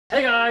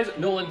Hey guys,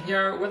 Nolan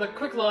here with a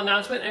quick little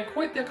announcement and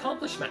quite the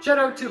accomplishment. Shout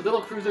out to little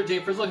cruiser Jay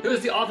Frizzle, who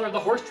is the author of the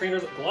Horse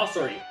Trainers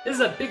Glossary. This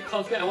is a big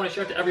accomplishment I want to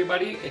share to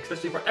everybody,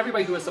 especially for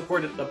everybody who has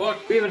supported the book.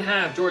 We even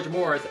have George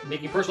Morris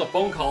making personal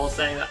phone calls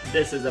saying that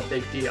this is a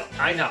big deal.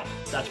 I know,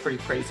 that's pretty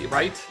crazy,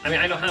 right? I mean,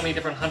 I know how many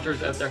different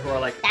hunters out there who are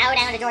like, bow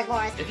down to George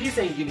Morris. If he's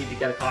saying you need to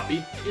get a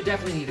copy, you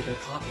definitely need to get a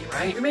copy,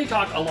 right? We may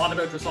talk a lot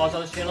about dressage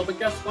on this channel, but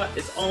guess what?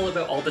 It's all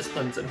about all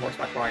disciplines in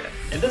horseback riding.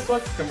 And this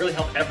book can really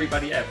help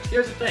everybody out.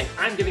 Here's the thing,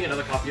 I'm giving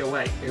another copy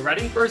away. Are you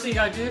ready? First thing you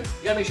gotta do, you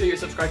gotta make sure you're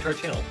subscribed to our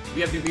channel.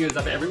 We have new videos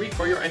up every week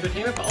for your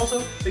entertainment, but also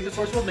make this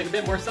horse world make a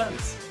bit more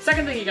sense.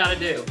 Second thing you gotta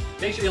do,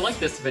 make sure you like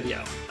this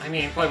video. I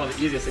mean, probably one of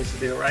the easiest things to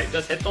do, right?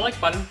 Just hit the like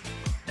button.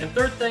 And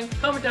third thing,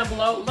 comment down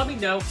below, let me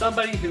know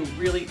somebody who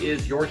really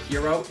is your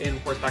hero in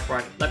horseback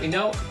riding. Let me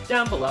know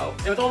down below.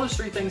 And with all those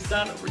three things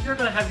done, you're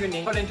gonna have your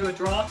name put into a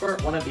draw for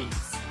one of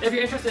these. If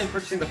you're interested in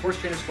purchasing the Horse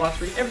Trainers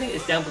Glossary, everything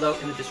is down below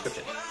in the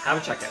description. Have a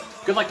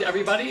checkout. Good luck to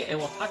everybody, and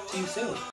we'll talk to you soon.